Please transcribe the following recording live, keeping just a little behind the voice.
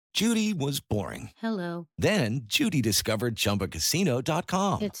Judy was boring. Hello. Then Judy discovered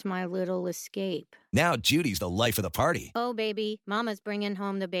ChumbaCasino.com. It's my little escape. Now Judy's the life of the party. Oh, baby, mama's bringing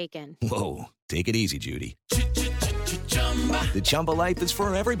home the bacon. Whoa, take it easy, Judy. The Chumba life is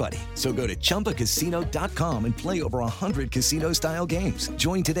for everybody. So go to ChumbaCasino.com and play over 100 casino-style games.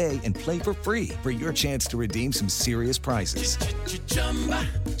 Join today and play for free for your chance to redeem some serious prizes.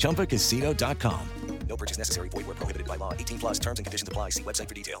 ChumbaCasino.com. No purchase necessary. Void where prohibited by law. 18+ terms and conditions apply. See website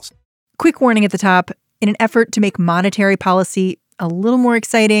for details. Quick warning at the top. In an effort to make monetary policy a little more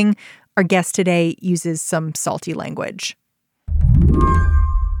exciting, our guest today uses some salty language.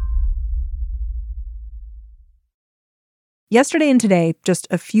 Yesterday and today, just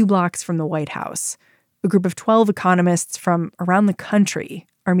a few blocks from the White House, a group of 12 economists from around the country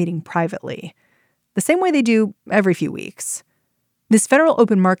are meeting privately, the same way they do every few weeks. This Federal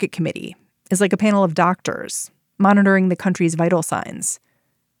Open Market Committee is like a panel of doctors monitoring the country's vital signs.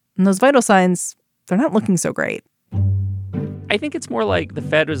 And those vital signs, they're not looking so great. I think it's more like the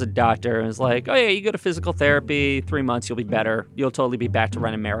Fed was a doctor and was like, oh, yeah, you go to physical therapy, 3 months, you'll be better. You'll totally be back to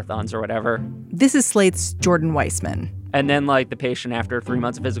running marathons or whatever. This is Slate's Jordan Weissman. And then, like, the patient after 3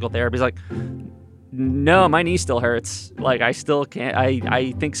 months of physical therapy is like, no, my knee still hurts. Like, I still can't,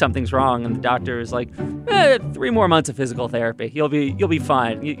 I think something's wrong. And the doctor is like, 3 more months of physical therapy. You'll be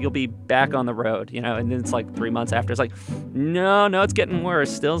fine. You'll be back on the road, you know? And then it's like 3 months after. It's like, no, it's getting worse.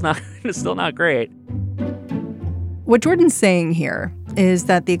 It's still not great. What Jordan's saying here is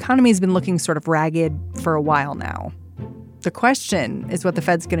that the economy's been looking sort of ragged for a while now. The question is what the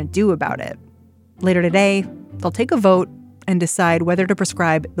Fed's going to do about it. Later today, they'll take a vote and decide whether to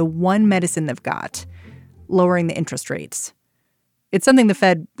prescribe the one medicine they've got, lowering the interest rates. It's something the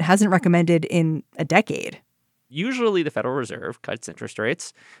Fed hasn't recommended in a decade. Usually the Federal Reserve cuts interest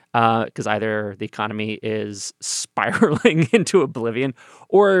rates because either the economy is spiraling into oblivion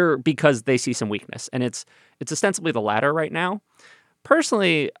or because they see some weakness. And it's ostensibly the latter right now.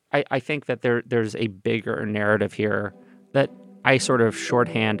 Personally, I think that there's a bigger narrative here that I sort of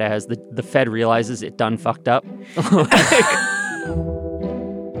shorthand as the Fed realizes it done fucked up.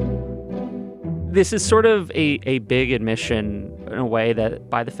 This is sort of a big admission in a way that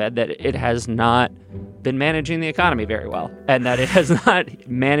by the Fed that it has not been managing the economy very well and that it has not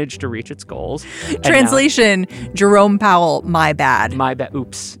managed to reach its goals. Translation, Jerome Powell, my bad. My bad.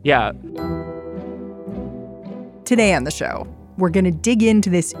 Oops. Yeah. Today on the show, we're going to dig into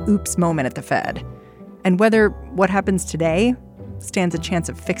this oops moment at the Fed and whether what happens today stands a chance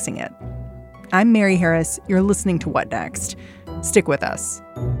of fixing it. I'm Mary Harris. You're listening to What Next? Stick with us.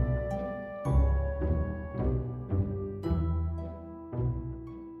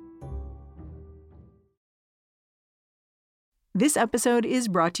 This episode is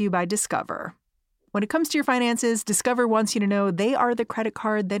brought to you by Discover. When it comes to your finances, Discover wants you to know they are the credit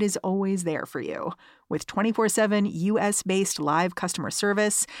card that is always there for you. With 24/7 U.S.-based live customer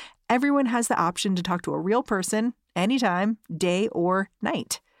service, everyone has the option to talk to a real person anytime, day or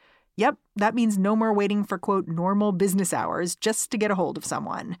night. Yep, that means no more waiting for, quote, normal business hours just to get a hold of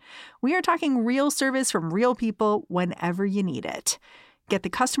someone. We are talking real service from real people whenever you need it. Get the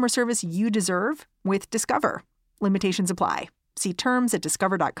customer service you deserve with Discover. Limitations apply. See terms at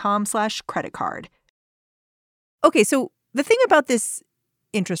discover.com/creditcard. Okay, so the thing about this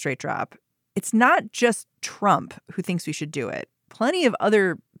interest rate drop, it's not just Trump who thinks we should do it. Plenty of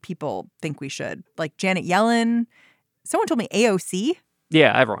other people think we should, like Janet Yellen. Someone told me AOC.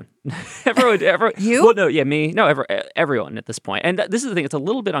 Yeah, everyone. everyone. You? Well, no, yeah, me. No, everyone at this point. And this is the thing. It's a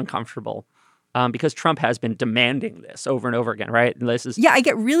little bit uncomfortable because Trump has been demanding this over and over again, right? And this is I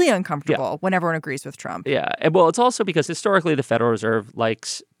get really uncomfortable when everyone agrees with Trump. Yeah. Well, it's also because historically the Federal Reserve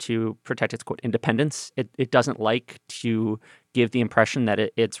likes to protect its, quote, independence. It doesn't like to give the impression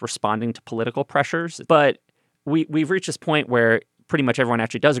that it's responding to political pressures. But we've reached this point where pretty much everyone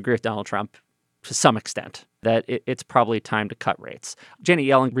actually does agree with Donald Trump to some extent, that it's probably time to cut rates. Janet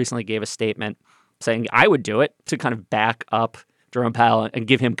Yellen recently gave a statement saying, I would do it, to kind of back up Jerome Powell and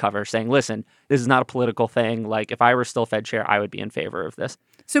give him cover, saying, listen, this is not a political thing. Like, if I were still Fed chair, I would be in favor of this.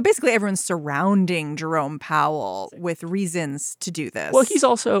 So basically everyone's surrounding Jerome Powell with reasons to do this. Well,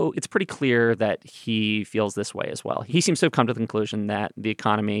 it's pretty clear that he feels this way as well. He seems to have come to the conclusion that the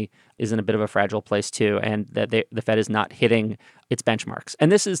economy is in a bit of a fragile place too, and that the Fed is not hitting its benchmarks.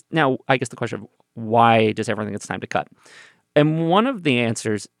 And this is now, I guess, the question of why does everyone think it's time to cut? And one of the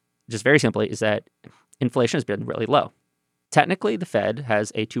answers, just very simply, is that inflation has been really low. Technically, the Fed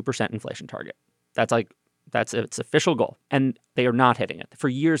has a 2% inflation target. That's its official goal. And they are not hitting it. For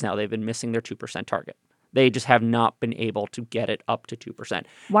years now, they've been missing their 2% target. They just have not been able to get it up to 2%.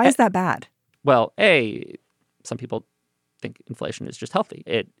 Why is that bad? Well, some people think inflation is just healthy.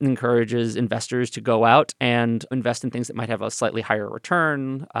 It encourages investors to go out and invest in things that might have a slightly higher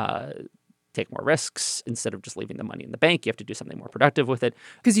return, take more risks. Instead of just leaving the money in the bank, you have to do something more productive with it.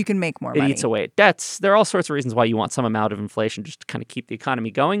 Because you can make more money. It eats away at debts. There are all sorts of reasons why you want some amount of inflation just to kind of keep the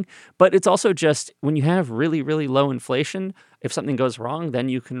economy going. But it's also just when you have really, really low inflation, if something goes wrong, then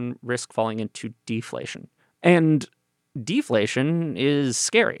you can risk falling into deflation. And deflation is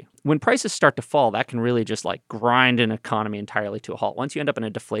scary. When prices start to fall, that can really just like grind an economy entirely to a halt. Once you end up in a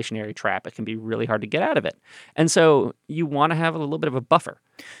deflationary trap, it can be really hard to get out of it. And so you want to have a little bit of a buffer.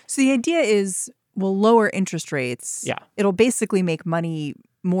 So the idea is we'll lower interest rates. Yeah. It'll basically make money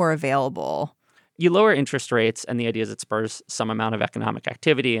more available. You lower interest rates, and the idea is it spurs some amount of economic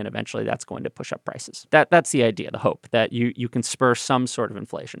activity, and eventually that's going to push up prices. That's the idea, the hope, that you can spur some sort of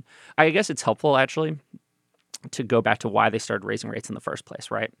inflation. I guess it's helpful, actually, to go back to why they started raising rates in the first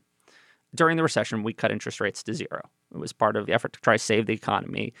place, right? During the recession, we cut interest rates to zero. It was part of the effort to try to save the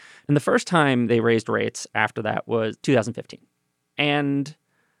economy. And the first time they raised rates after that was 2015. And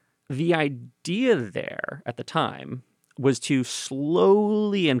the idea there at the time was to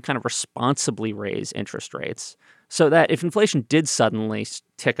slowly and kind of responsibly raise interest rates so that if inflation did suddenly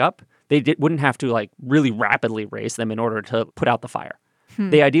tick up, they wouldn't have to like really rapidly raise them in order to put out the fire.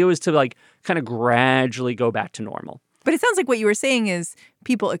 The idea was to like kind of gradually go back to normal. But it sounds like what you were saying is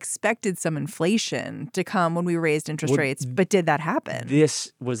people expected some inflation to come when we raised interest rates. But did that happen?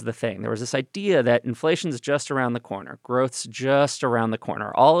 This was the thing. There was this idea that inflation's just around the corner. Growth's just around the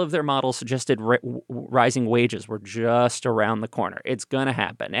corner. All of their models suggested rising wages were just around the corner. It's going to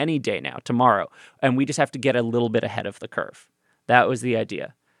happen any day now, tomorrow. And we just have to get a little bit ahead of the curve. That was the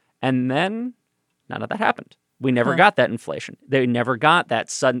idea. And then none of that happened. We never got that inflation. They never got that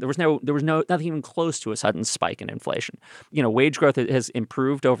sudden. There was nothing even close to a sudden spike in inflation. You know, wage growth has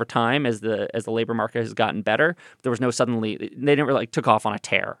improved over time as the labor market has gotten better. There was no suddenly. They never like took off on a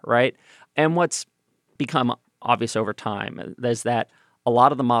tear, right? And what's become obvious over time is that a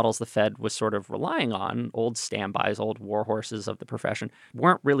lot of the models the Fed was sort of relying on, old standbys, old war horses of the profession,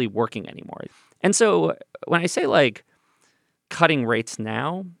 weren't really working anymore. And so when I say like cutting rates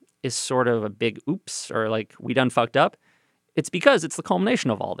now is sort of a big oops or like we done fucked up, it's because it's the culmination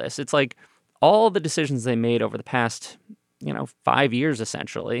of all this. It's like all the decisions they made over the past, 5 years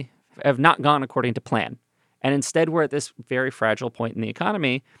essentially have not gone according to plan. And instead we're at this very fragile point in the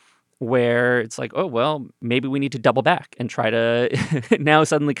economy where it's like, oh, well, maybe we need to double back and try to now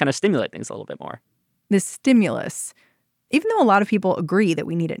suddenly kind of stimulate things a little bit more. This stimulus, even though a lot of people agree that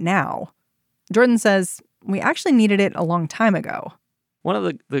we need it now, Jordan says we actually needed it a long time ago. One of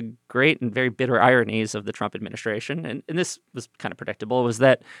the great and very bitter ironies of the Trump administration, and this was kind of predictable, was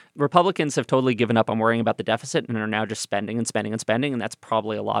that Republicans have totally given up on worrying about the deficit and are now just spending and spending and spending, and that's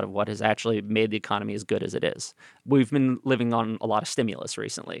probably a lot of what has actually made the economy as good as it is. We've been living on a lot of stimulus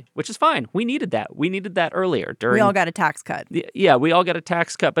recently, which is fine. We needed that. We needed that earlier. We all got a tax cut. Yeah, we all got a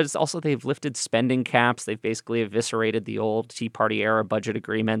tax cut, but it's also they've lifted spending caps. They've basically eviscerated the old Tea Party era budget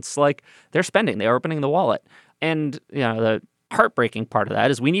agreements. Like, they're spending. They're opening the wallet. And, the heartbreaking part of that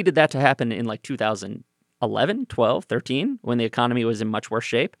is we needed that to happen in like 2011, 12, 13, when the economy was in much worse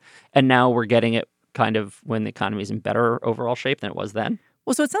shape. And now we're getting it kind of when the economy is in better overall shape than it was then.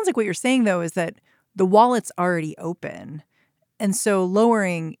 Well, so it sounds like what you're saying, though, is that the wallet's already open. And so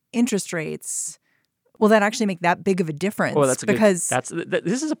lowering interest rates, will that actually make that big of a difference? Well,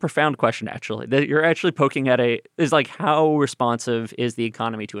 this is a profound question, actually, that you're actually poking at is like how responsive is the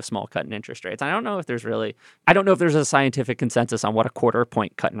economy to a small cut in interest rates? I don't know if there's a scientific consensus on what a quarter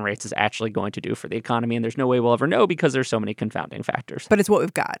point cut in rates is actually going to do for the economy. And there's no way we'll ever know because there's so many confounding factors. But it's what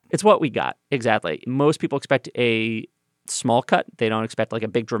we've got. It's what we got. Exactly. Most people expect a small cut. They don't expect like a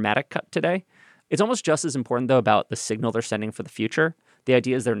big dramatic cut today. It's almost just as important, though, about the signal they're sending for the future. The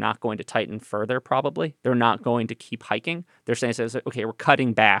idea is they're not going to tighten further, probably. They're not going to keep hiking. They're saying, okay, we're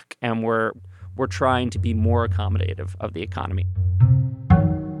cutting back and we're trying to be more accommodative of the economy.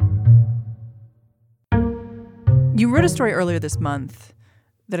 You wrote a story earlier this month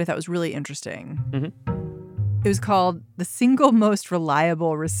that I thought was really interesting. Mm-hmm. It was called "The Single Most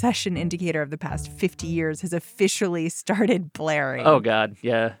Reliable Recession Indicator of the Past 50 Years Has Officially Started Blaring." Oh, God.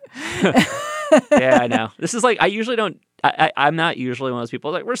 Yeah. Yeah, I know. This is like, I usually don't, I'm not usually one of those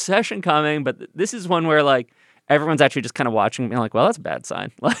people like recession coming, but this is one where like everyone's actually just kind of watching and like, well, that's a bad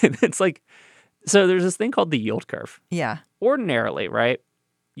sign. It's like, so there's this thing called the yield curve. Yeah. Ordinarily, right?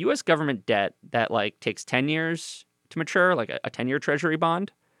 U.S. government debt that like takes 10 years to mature, like a 10-year treasury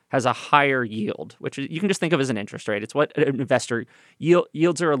bond, has a higher yield, which you can just think of as an interest rate. It's what an investor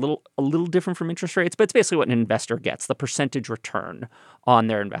yields are a little different from interest rates, but it's basically what an investor gets, the percentage return on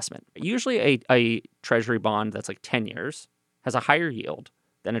their investment. Usually a treasury bond that's like 10 years has a higher yield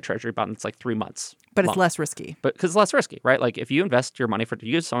than a treasury bond that's like 3 months. But it's less risky. But because it's less risky, right? Like if you invest your money for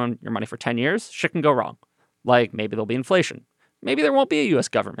 10 years, shit can go wrong. Like maybe there'll be inflation. Maybe there won't be a U.S.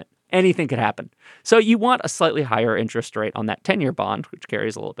 government. Anything could happen. So you want a slightly higher interest rate on that 10-year bond, which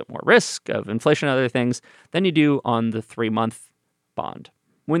carries a little bit more risk of inflation and other things, than you do on the 3-month bond.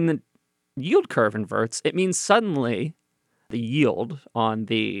 When the yield curve inverts, it means suddenly the yield on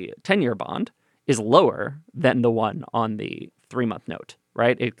the 10-year bond is lower than the one on the 3-month note,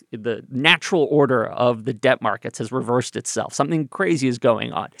 right? The natural order of the debt markets has reversed itself. Something crazy is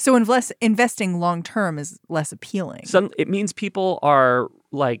going on. So investing long-term is less appealing. So it means people are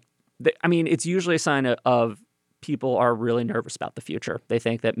like, it's usually a sign of people are really nervous about the future. They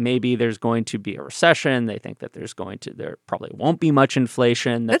think that maybe there's going to be a recession. They think that there probably won't be much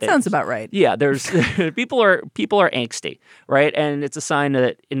inflation. That sounds about right. Yeah, there's people are angsty, right? And it's a sign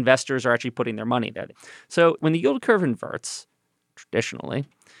that investors are actually putting their money there. So when the yield curve inverts, traditionally,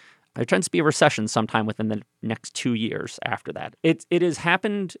 there tends to be a recession sometime within the next 2 years after that. It has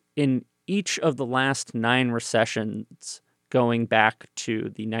happened in each of the last 9 recessions going back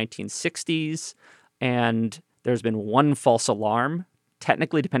to the 1960s, and there's been one false alarm.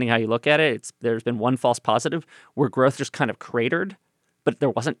 Technically, depending how you look at it, there's been one false positive where growth just kind of cratered, but there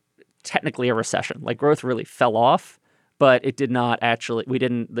wasn't technically a recession. Like growth really fell off, but it did not actually,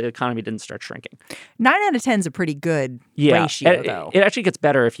 the economy didn't start shrinking. 9 out of 10 is a pretty good ratio, though. It actually gets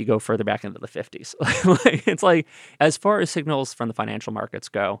better if you go further back into the 50s. It's like, as far as signals from the financial markets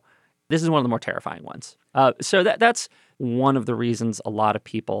go, this is one of the more terrifying ones. So that's one of the reasons a lot of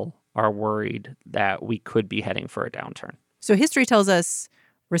people are worried that we could be heading for a downturn. So history tells us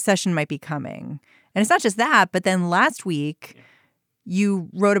recession might be coming. And it's not just that, but then last week, you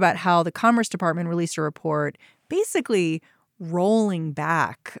wrote about how the Commerce Department released a report basically rolling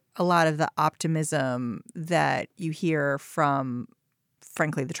back a lot of the optimism that you hear from,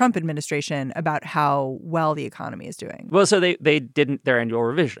 frankly, the Trump administration about how well the economy is doing. Well, so they didn't their annual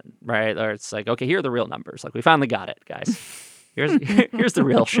revision, right? Or it's like, okay, here are the real numbers. Like, we finally got it, guys. Here's the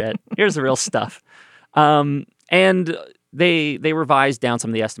real shit. Here's the real stuff. And they revised down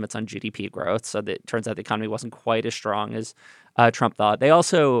some of the estimates on GDP growth. So that it turns out the economy wasn't quite as strong as Trump thought. They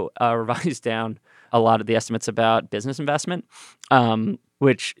also revised down a lot of the estimates about business investment,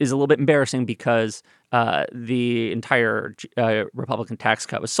 which is a little bit embarrassing because the entire Republican tax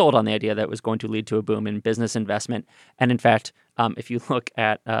cut was sold on the idea that it was going to lead to a boom in business investment. And in fact, if you look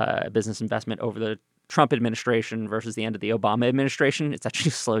at business investment over the Trump administration versus the end of the Obama administration, it's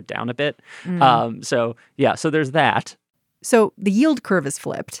actually slowed down a bit. So there's that. So the yield curve is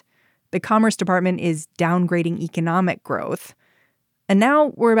flipped. The Commerce Department is downgrading economic growth. And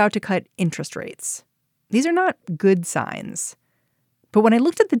now we're about to cut interest rates. These are not good signs. But when I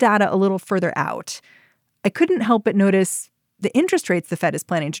looked at the data a little further out, I couldn't help but notice the interest rates the Fed is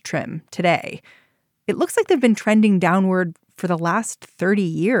planning to trim today. It looks like they've been trending downward for the last 30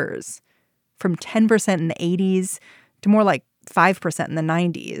 years, from 10% in the 80s to more like 5% in the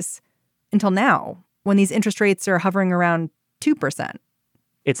 90s, until now, when these interest rates are hovering around 2%.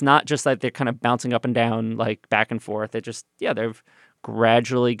 It's not just that they're kind of bouncing up and down, like back and forth. They've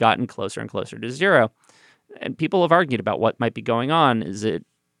gradually gotten closer and closer to zero. And people have argued about what might be going on. There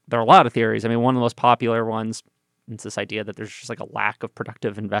are a lot of theories. I mean, one of the most popular ones is this idea that there's just like a lack of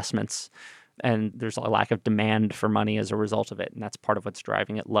productive investments and there's a lack of demand for money as a result of it. And that's part of what's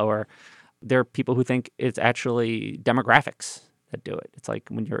driving it lower. There are people who think it's actually demographics that do it. It's like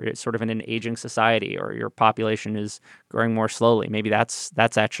when you're sort of in an aging society or your population is growing more slowly. Maybe that's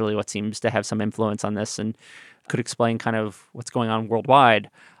actually what seems to have some influence on this and could explain kind of what's going on worldwide.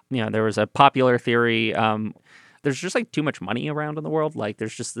 There was a popular theory. There's just like too much money around in the world. Like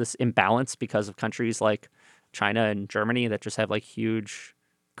there's just this imbalance because of countries like China and Germany that just have like huge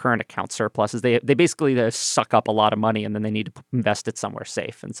current account surpluses. They basically suck up a lot of money and then they need to invest it somewhere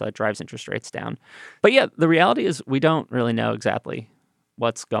safe. And so it drives interest rates down. But yeah, the reality is we don't really know exactly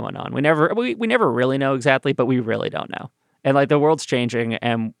what's going on. We never really know exactly, but we really don't know. And like the world's changing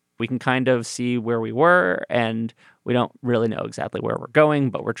and we can kind of see where we were and we don't really know exactly where we're going,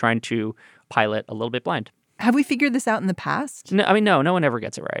 but we're trying to pilot a little bit blind. Have we figured this out in the past? No, no one ever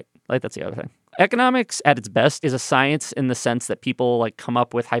gets it right. Like that's the other thing. Economics at its best is a science in the sense that people like come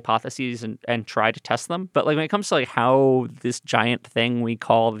up with hypotheses and try to test them. But like when it comes to like how this giant thing we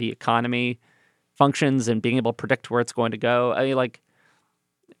call the economy functions and being able to predict where it's going to go, I mean, like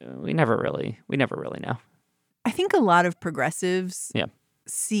we never really know. I think a lot of progressives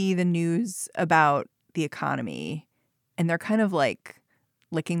see the news about the economy and they're kind of like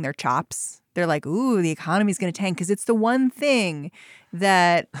licking their chops. They're like, ooh, the economy's going to tank because it's the one thing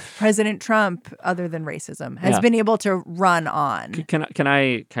that President Trump, other than racism, has been able to run on. Can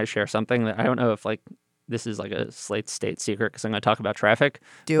I share something that I don't know if like this is like a Slate state secret because I'm going to talk about traffic.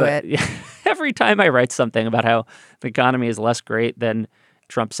 Do it. Yeah, every time I write something about how the economy is less great than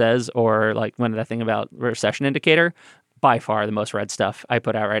Trump says, or like when that thing about recession indicator, by far the most read stuff I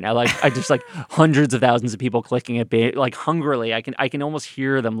put out right now. Like I just like hundreds of thousands of people clicking it like hungrily. I can almost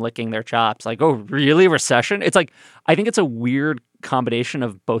hear them licking their chops. Like, oh, really? Recession? It's like I think it's a weird combination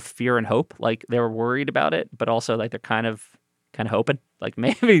of both fear and hope. Like they were worried about it, but also like they're kind of hoping like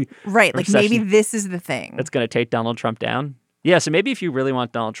maybe right. Like maybe this is the thing that's going to take Donald Trump down. Yeah, so maybe if you really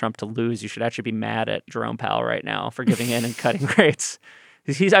want Donald Trump to lose, you should actually be mad at Jerome Powell right now for giving in and cutting rates.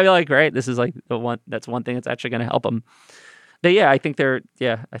 I feel like, right, this is like that's one thing that's actually going to help him. But yeah, I think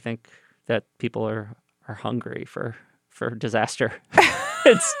I think that people are hungry for disaster.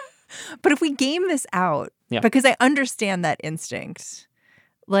 But if we game this out, because I understand that instinct,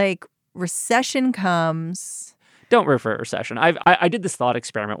 like recession comes. Don't root for a recession. I did this thought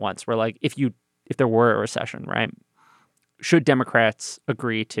experiment once where like if there were a recession, right, should Democrats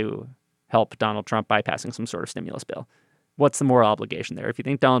agree to help Donald Trump by passing some sort of stimulus bill? What's the moral obligation there? If you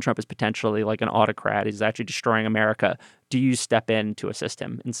think Donald Trump is potentially like an autocrat, he's actually destroying America, do you step in to assist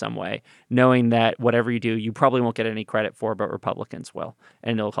him in some way, knowing that whatever you do, you probably won't get any credit for, but Republicans will,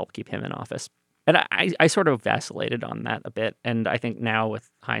 and it'll help keep him in office? And I sort of vacillated on that a bit, and I think now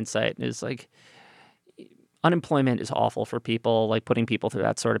with hindsight is like unemployment is awful for people. Like putting people through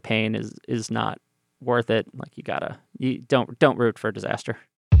that sort of pain is not worth it. Like you don't root for disaster.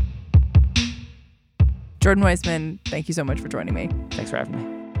 Jordan Weissmann, thank you so much for joining me. Thanks for having me.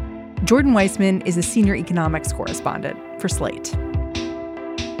 Jordan Weissmann is a senior economics correspondent for Slate.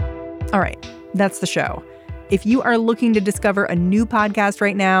 All right, that's the show. If you are looking to discover a new podcast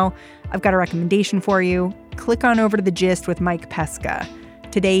right now, I've got a recommendation for you. Click on over to The Gist with Mike Pesca.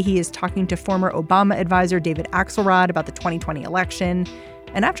 Today, he is talking to former Obama advisor David Axelrod about the 2020 election.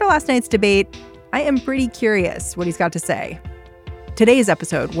 And after last night's debate, I am pretty curious what he's got to say. Today's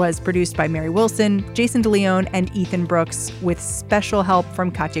episode was produced by Mary Wilson, Jason DeLeon, and Ethan Brooks, with special help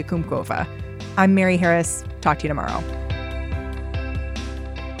from Katya Kumkova. I'm Mary Harris. Talk to you tomorrow.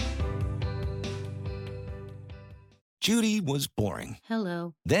 Judy was boring.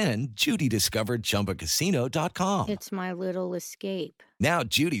 Hello. Then Judy discovered ChumbaCasino.com. It's my little escape. Now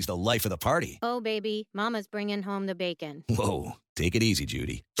Judy's the life of the party. Oh, baby, mama's bringing home the bacon. Whoa, take it easy,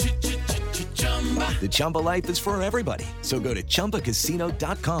 Judy. The Chumba life is for everybody. So go to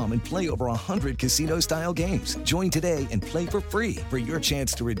ChumbaCasino.com and play over 100 casino-style games. Join today and play for free for your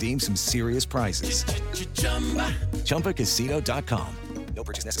chance to redeem some serious prizes. ChumbaCasino.com. No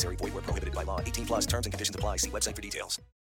purchase necessary. Void where prohibited by law. 18+ terms and conditions apply. See website for details.